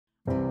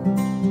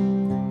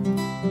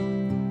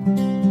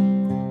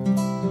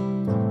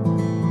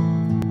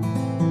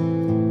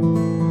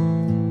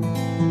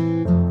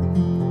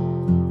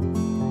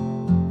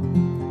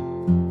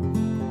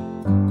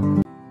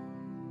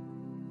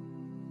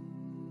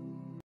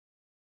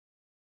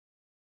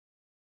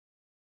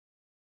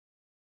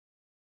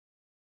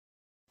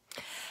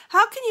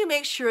How can you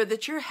make sure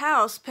that your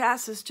house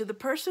passes to the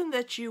person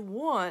that you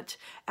want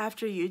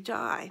after you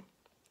die?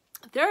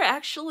 There are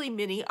actually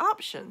many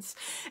options,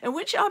 and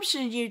which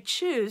option you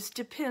choose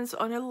depends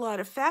on a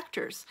lot of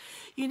factors.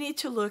 You need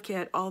to look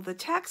at all the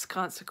tax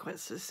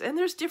consequences, and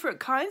there's different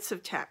kinds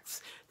of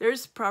tax.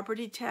 There's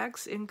property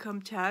tax,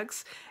 income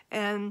tax,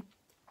 and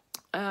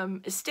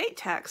estate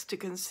tax to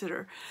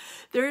consider.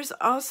 There's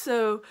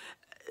also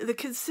the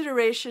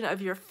consideration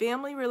of your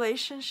family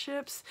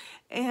relationships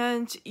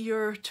and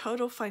your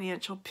total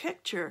financial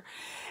picture.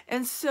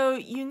 And so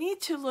you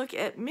need to look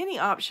at many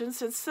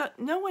options, and so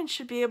no one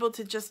should be able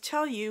to just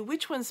tell you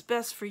which one's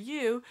best for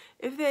you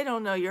if they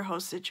don't know your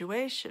whole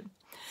situation.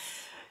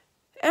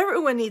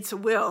 Everyone needs a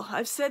will.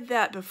 I've said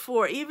that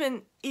before.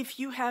 Even if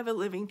you have a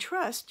living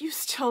trust, you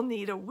still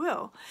need a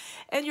will.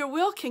 And your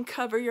will can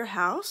cover your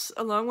house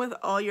along with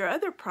all your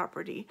other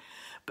property,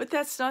 but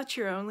that's not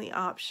your only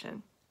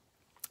option.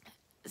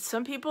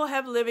 Some people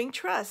have living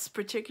trusts,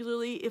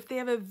 particularly if they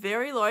have a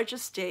very large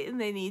estate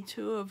and they need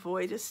to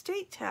avoid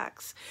estate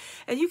tax.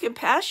 And you can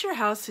pass your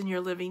house in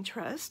your living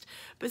trust,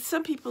 but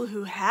some people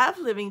who have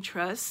living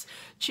trusts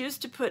choose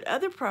to put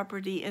other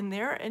property in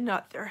there and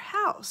not their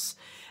house.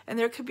 And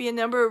there could be a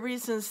number of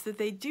reasons that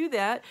they do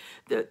that.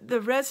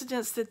 The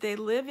residence that they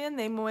live in,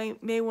 they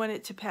may want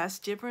it to pass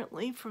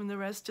differently from the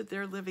rest of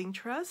their living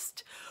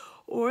trust,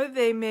 or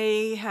they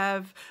may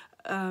have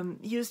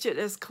used it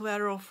as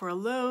collateral for a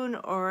loan,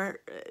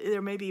 or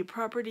there may be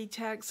property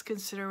tax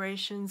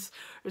considerations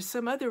or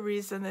some other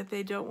reason that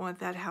they don't want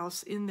that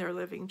house in their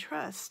living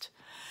trust.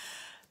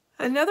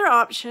 Another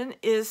option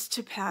is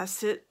to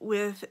pass it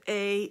with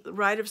a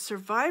right of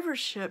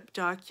survivorship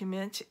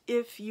document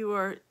if you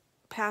are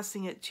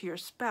passing it to your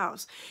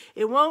spouse.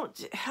 It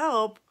won't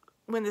help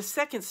when the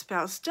second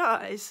spouse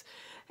dies,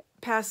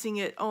 passing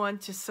it on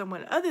to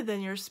someone other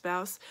than your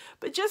spouse,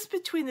 but just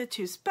between the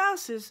two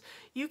spouses,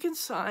 you can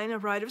sign a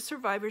right of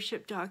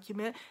survivorship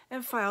document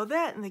and file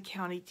that in the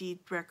county deed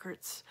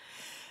records.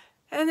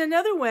 And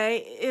another way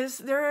is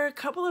there are a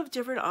couple of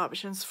different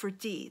options for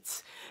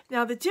deeds.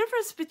 Now, the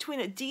difference between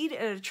a deed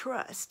and a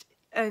trust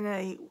and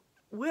a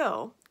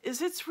will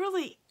is it's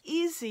really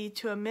easy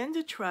to amend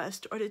a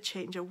trust or to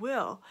change a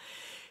will.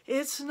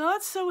 It's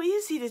not so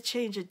easy to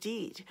change a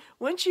deed.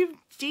 Once you've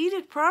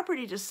deeded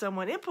property to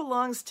someone, it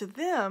belongs to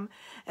them,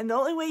 and the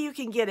only way you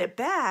can get it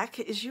back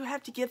is you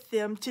have to get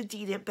them to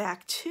deed it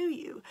back to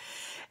you.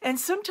 And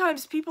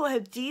sometimes people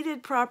have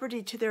deeded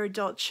property to their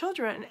adult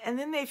children, and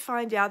then they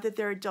find out that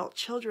their adult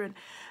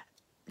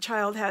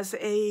child has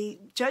a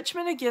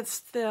judgment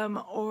against them,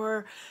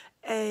 or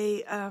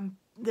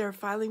they're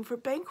filing for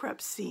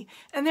bankruptcy,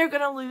 and they're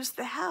going to lose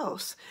the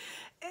house.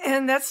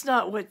 And that's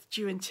not what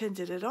you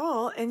intended at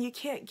all, and you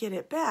can't get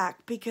it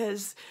back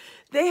because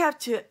they have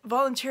to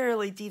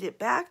voluntarily deed it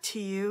back to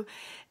you.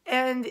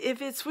 And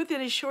if it's within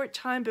a short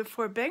time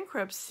before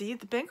bankruptcy,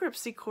 the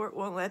bankruptcy court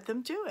won't let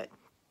them do it.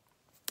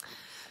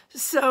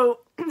 So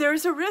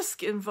there's a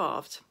risk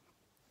involved.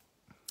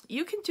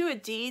 You can do a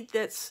deed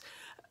that's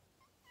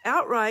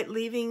outright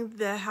leaving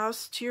the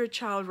house to your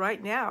child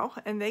right now,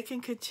 and they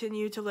can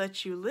continue to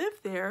let you live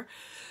there.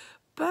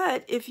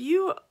 But if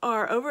you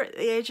are over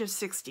the age of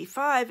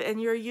 65 and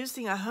you're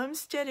using a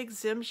homestead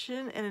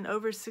exemption and an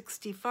over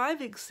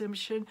 65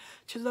 exemption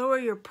to lower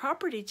your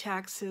property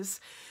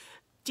taxes,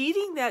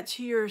 deeding that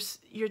to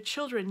your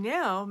children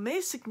now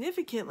may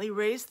significantly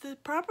raise the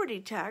property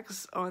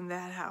tax on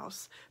that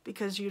house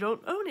because you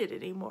don't own it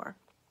anymore.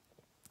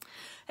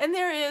 And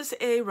there is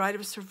a right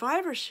of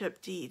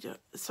survivorship deed,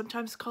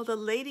 sometimes called a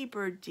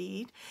ladybird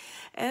deed.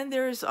 And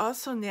there is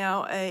also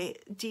now a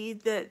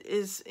deed that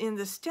is in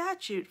the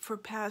statute for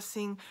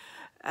passing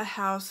a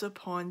house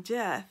upon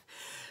death.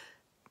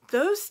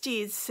 Those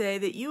deeds say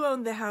that you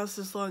own the house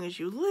as long as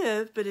you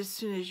live, but as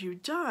soon as you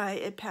die,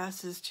 it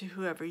passes to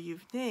whoever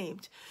you've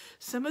named.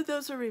 Some of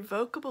those are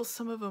revocable,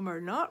 some of them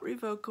are not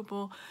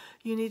revocable.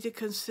 You need to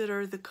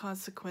consider the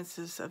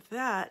consequences of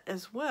that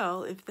as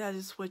well, if that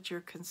is what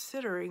you're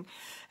considering.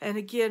 And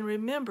again,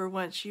 remember,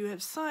 once you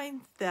have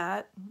signed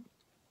that,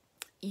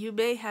 you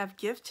may have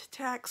gift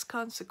tax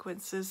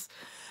consequences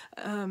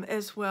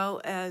as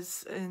well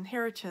as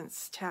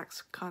inheritance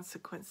tax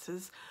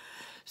consequences.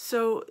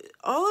 So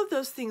all of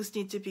those things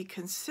need to be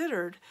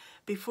considered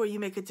before you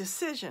make a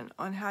decision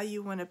on how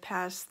you want to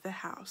pass the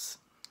house.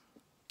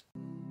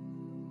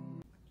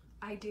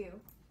 I do.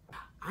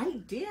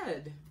 I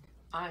did.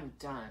 I'm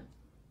done.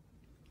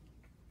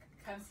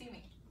 Come see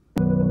me.